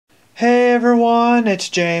everyone, it's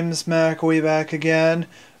James McIlwee back again.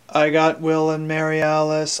 I got Will and Mary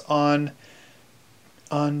Alice on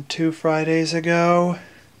 2 Fridays ago,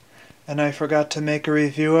 and I forgot to make a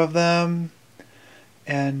review of them.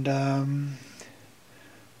 And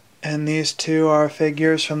these two are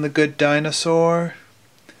figures from The Good Dinosaur.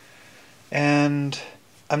 And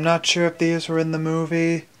I'm not sure if these were in the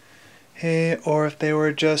movie, or if they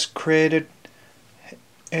were just created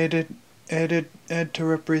to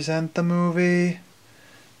represent the movie.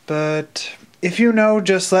 But if you know,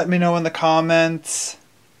 just let me know in the comments.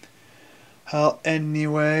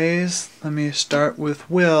 Anyways, let me start with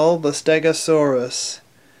Will, the Stegosaurus.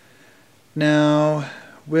 Now,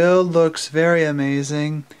 Will looks very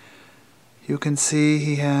amazing. You can see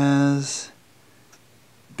he has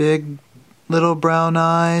big little brown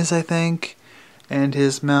eyes, I think, and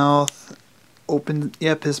his mouth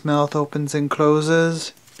his mouth opens and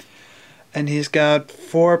closes. And he's got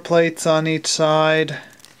 4 plates on each side.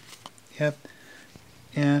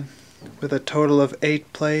 And with a total of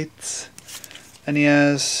 8 plates. And he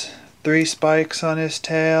has 3 spikes on his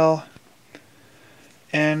tail.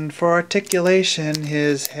 And for articulation,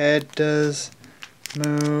 his head does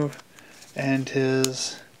move, and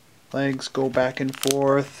his legs go back and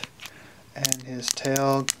forth, and his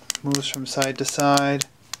tail moves from side to side.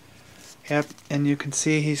 And you can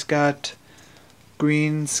see he's got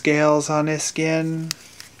green scales on his skin,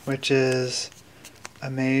 which is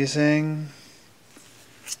amazing.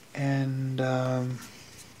 And now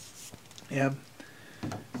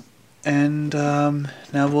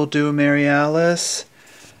we'll do Mary Alice.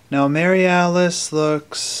 Now Mary Alice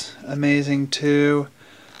looks amazing too.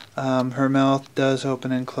 Her mouth does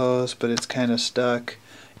open and close, but it's kind of stuck.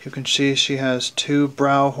 You can see she has 2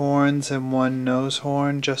 brow horns and 1 nose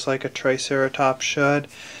horn, just like a Triceratops should.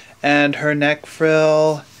 And her neck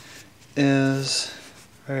frill is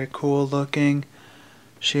very cool looking.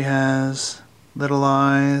 She has little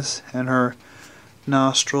eyes, and her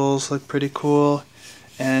nostrils look pretty cool.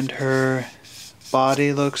 And her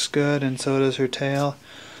body looks good, and so does her tail.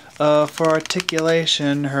 For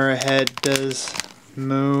articulation, her head does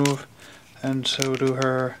move, and so do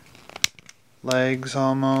her legs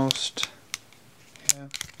almost.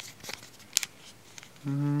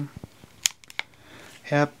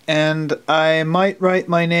 Yep, and I might write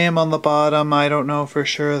my name on the bottom. I don't know for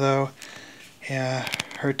sure though. Yeah,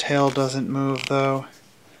 her tail doesn't move though.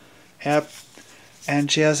 Yep,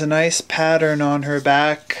 and she has a nice pattern on her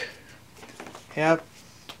back. Yep.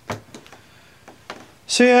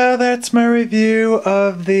 So yeah, that's my review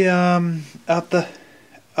of the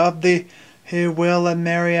Will and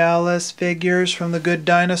Mary Alice figures from The Good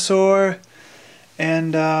Dinosaur.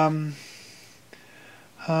 And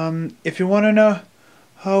if you want to know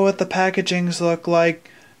what the packagings look like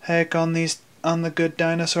on the Good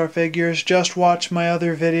Dinosaur figures, just watch my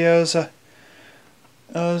other videos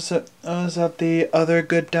of the other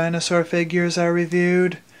Good Dinosaur figures I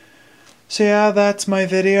reviewed. So yeah, that's my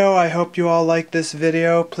video. I hope you all like this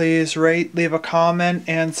video. Please rate, leave a comment,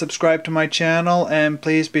 and subscribe to my channel. And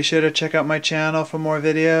please be sure to check out my channel for more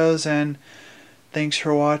videos. And thanks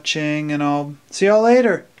for watching, and I'll see y'all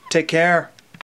later. Take care.